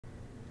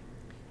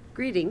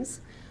Greetings.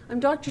 I'm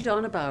Dr.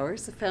 Donna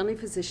Bowers, a family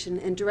physician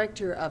and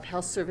Director of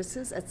Health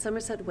Services at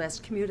Somerset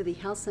West Community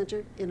Health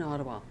Centre in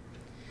Ottawa.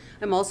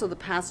 I'm also the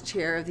past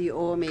chair of the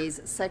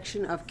OMA's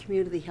section of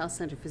Community Health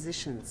Centre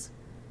physicians.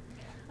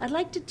 I'd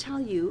like to tell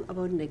you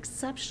about an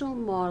exceptional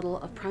model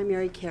of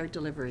primary care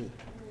delivery.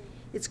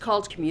 It's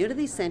called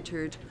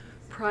community-centered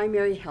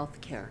primary health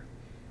care.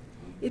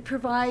 It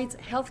provides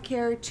health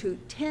care to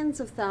tens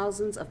of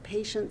thousands of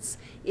patients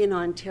in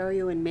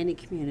Ontario and many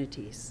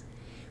communities.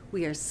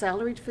 We are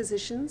salaried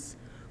physicians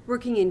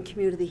working in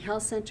community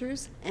health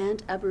centres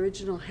and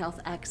Aboriginal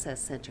health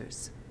access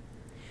centres.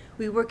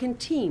 We work in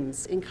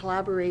teams in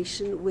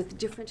collaboration with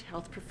different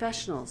health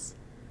professionals,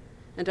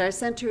 and our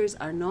centres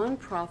are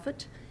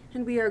non-profit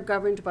and we are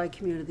governed by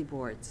community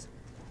boards.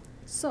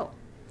 So,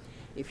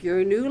 if you're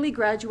a newly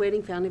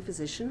graduating family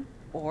physician,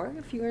 or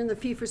if you're in the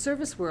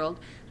fee-for-service world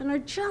and are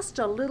just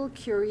a little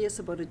curious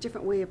about a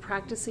different way of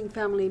practicing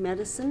family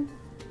medicine,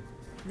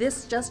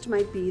 this just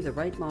might be the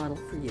right model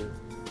for you.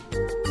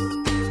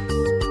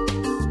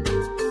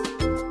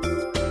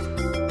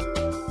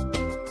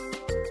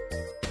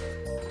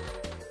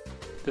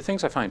 The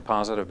things I find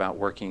positive about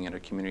working at a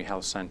community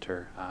health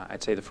center,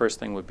 I'd say the first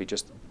thing would be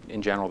just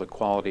in general the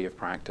quality of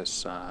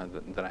practice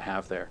that I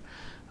have there,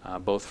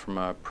 both from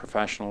a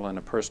professional and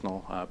a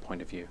personal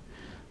point of view.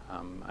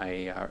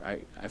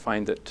 I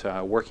find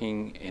that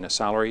working in a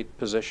salaried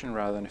position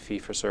rather than a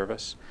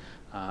fee-for-service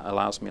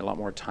allows me a lot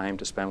more time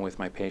to spend with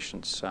my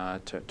patients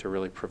to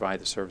really provide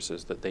the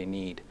services that they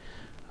need.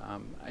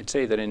 I'd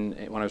say that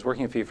when I was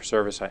working in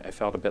fee-for-service, I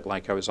felt a bit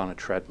like I was on a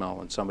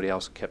treadmill and somebody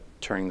else kept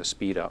turning the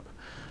speed up.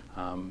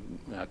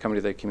 Coming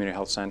to the community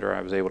health center,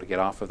 I was able to get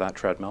off of that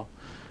treadmill.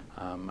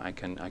 I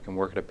can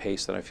work at a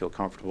pace that I feel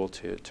comfortable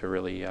to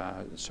really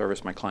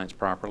service my clients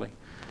properly.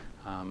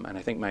 And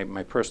I think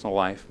my personal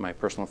life, my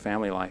personal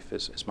family life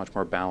is much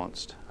more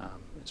balanced.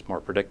 It's more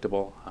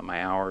predictable,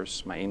 my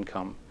hours, my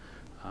income,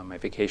 my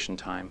vacation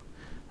time.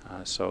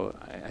 So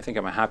I think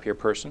I'm a happier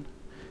person,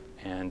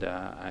 and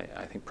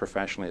I think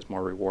professionally it's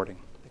more rewarding.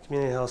 The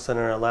community health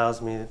center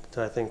allows me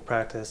to, I think,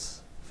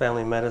 practice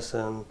family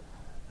medicine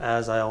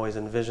as I always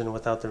envisioned,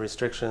 without the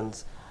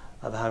restrictions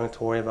of having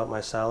to worry about my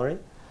salary.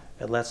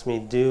 It lets me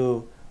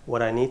do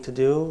what I need to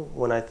do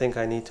when I think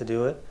I need to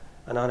do it,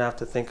 and not have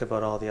to think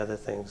about all the other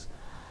things.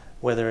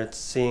 Whether it's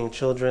seeing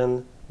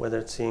children, whether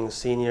it's seeing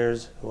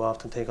seniors who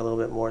often take a little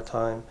bit more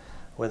time,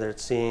 whether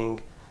it's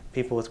seeing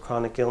people with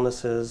chronic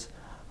illnesses,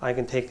 I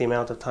can take the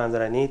amount of time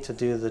that I need to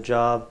do the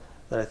job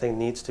that I think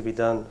needs to be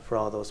done for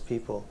all those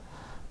people.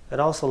 It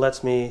also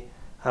lets me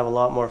have a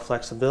lot more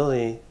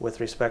flexibility with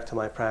respect to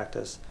my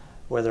practice,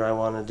 whether I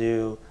want to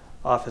do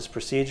office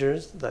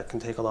procedures that can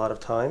take a lot of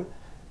time,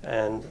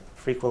 and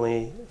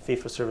frequently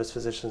fee-for-service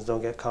physicians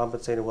don't get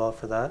compensated well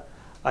for that.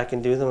 I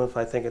can do them if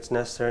I think it's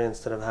necessary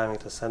instead of having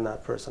to send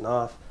that person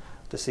off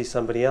to see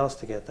somebody else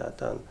to get that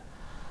done.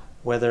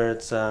 Whether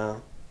it's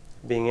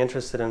being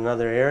interested in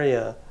another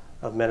area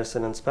of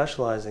medicine and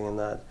specializing in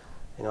that.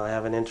 You know, I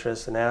have an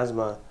interest in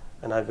asthma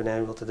and I've been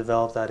able to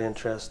develop that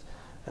interest,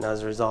 and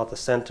as a result the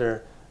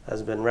center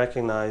has been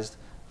recognized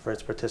for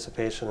its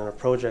participation in a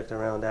project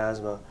around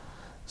asthma.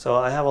 So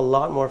I have a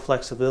lot more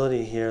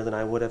flexibility here than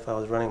I would if I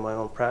was running my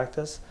own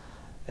practice,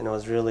 and I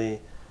was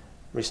really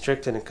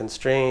restricted and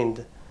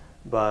constrained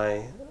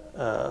by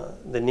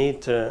the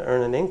need to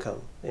earn an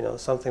income, you know,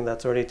 something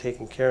that's already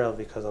taken care of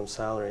because I'm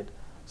salaried.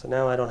 So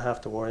now I don't have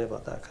to worry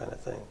about that kind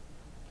of thing,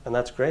 and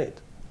that's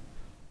great.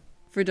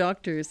 For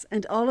doctors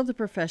and all of the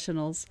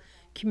professionals,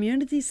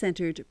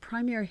 community-centered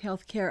primary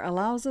health care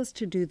allows us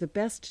to do the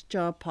best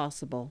job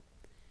possible.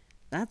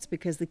 That's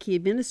because the key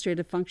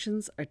administrative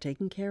functions are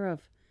taken care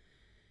of.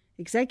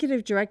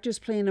 Executive directors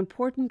play an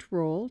important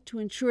role to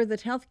ensure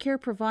that healthcare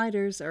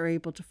providers are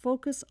able to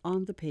focus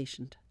on the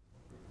patient.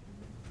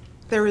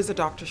 There is a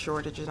doctor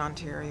shortage in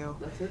Ontario,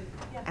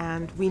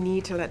 and we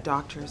need to let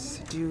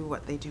doctors do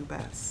what they do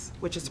best,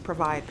 which is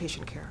provide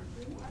patient care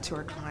to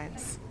our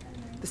clients.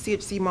 The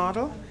CHC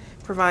model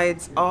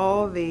provides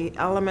all the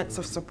elements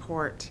of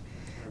support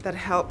that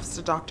helps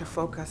the doctor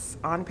focus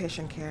on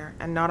patient care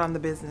and not on the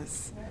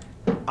business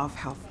of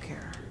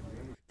healthcare.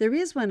 There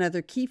is one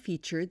other key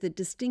feature that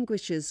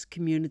distinguishes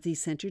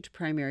community-centered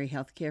primary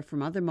health care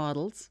from other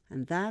models,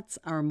 and that's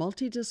our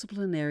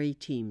multidisciplinary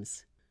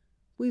teams.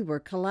 We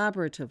work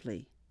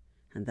collaboratively,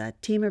 and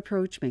that team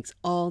approach makes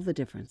all the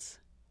difference.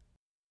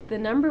 The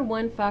number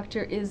one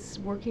factor is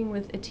working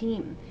with a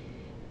team.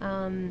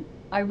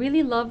 I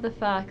really love the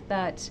fact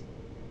that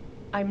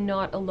I'm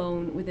not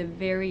alone with a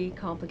very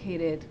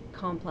complicated,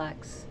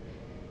 complex,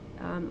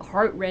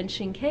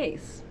 heart-wrenching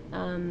case.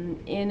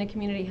 In a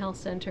community health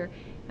center,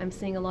 I'm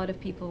seeing a lot of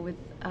people with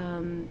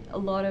a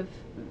lot of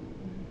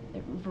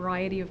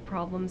variety of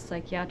problems,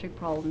 psychiatric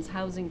problems,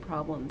 housing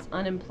problems,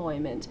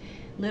 unemployment,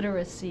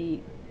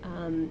 literacy,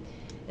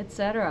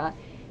 etc.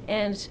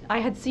 And I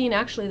had seen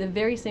actually the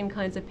very same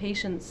kinds of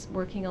patients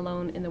working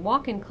alone in the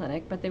walk-in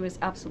clinic, but there was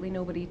absolutely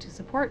nobody to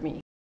support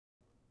me.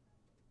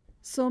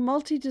 So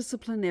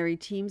multidisciplinary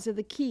teams are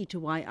the key to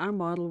why our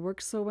model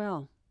works so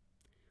well.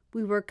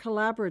 We work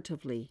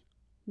collaboratively,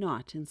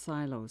 not in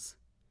silos.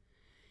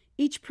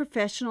 Each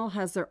professional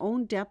has their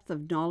own depth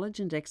of knowledge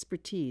and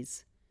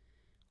expertise.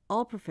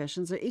 All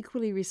professions are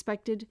equally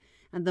respected,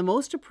 and the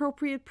most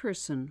appropriate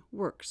person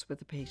works with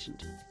the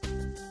patient.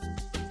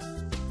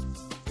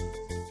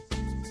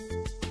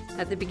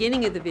 At the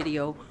beginning of the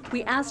video,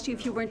 we asked you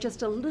if you weren't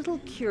just a little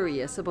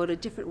curious about a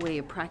different way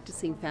of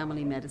practicing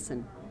family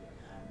medicine.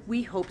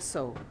 We hope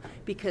so,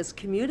 because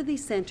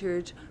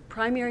community-centered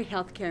primary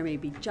health care may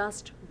be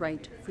just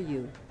right for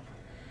you.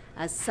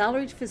 As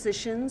salaried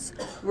physicians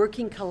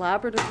working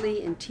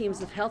collaboratively in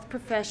teams of health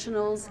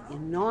professionals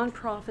in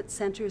non-profit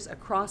centres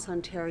across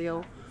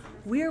Ontario,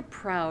 we're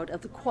proud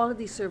of the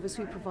quality service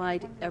we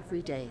provide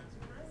every day.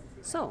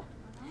 So,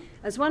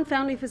 as one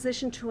family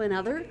physician to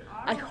another,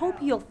 I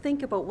hope you'll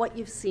think about what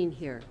you've seen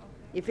here.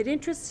 If it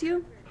interests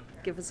you,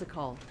 give us a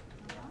call.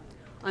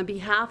 On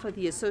behalf of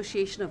the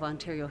Association of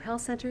Ontario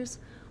Health Centres,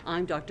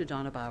 I'm Dr.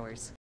 Donna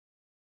Bowers.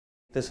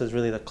 This is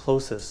really the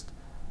closest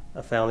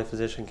a family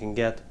physician can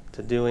get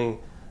to doing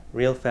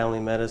real family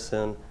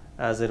medicine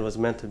as it was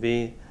meant to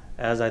be,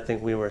 as I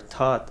think we were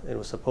taught it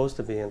was supposed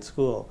to be in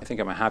school. I think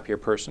I'm a happier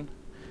person,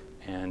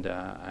 and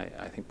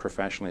I think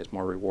professionally it's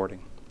more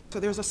rewarding. So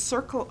there's a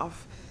circle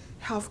of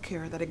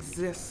healthcare that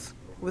exists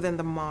within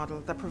the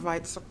model that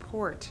provides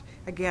support,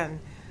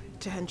 again,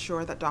 to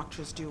ensure that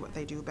doctors do what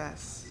they do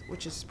best,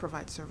 which is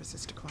provide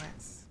services to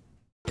clients.